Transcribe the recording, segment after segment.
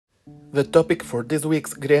The topic for this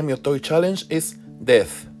week's Gremio Toy Challenge is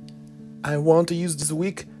death. I want to use this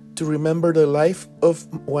week to remember the life of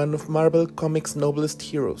one of Marvel Comics' noblest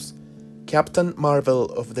heroes, Captain Marvel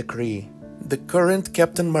of the Kree. The current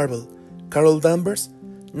Captain Marvel, Carol Danvers,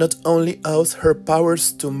 not only owes her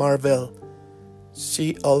powers to Marvel,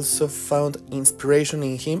 she also found inspiration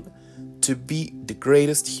in him to be the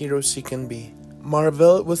greatest hero she can be.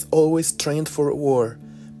 Marvel was always trained for war,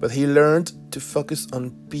 but he learned to focus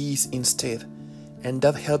on peace instead, and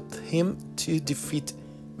that helped him to defeat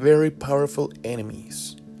very powerful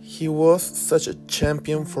enemies. He was such a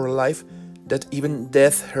champion for life that even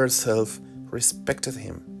death herself respected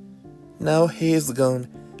him. Now he is gone,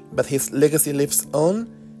 but his legacy lives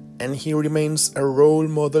on, and he remains a role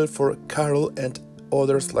model for Carol and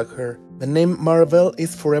others like her. The name Marvel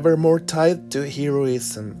is forevermore tied to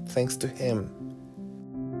heroism thanks to him.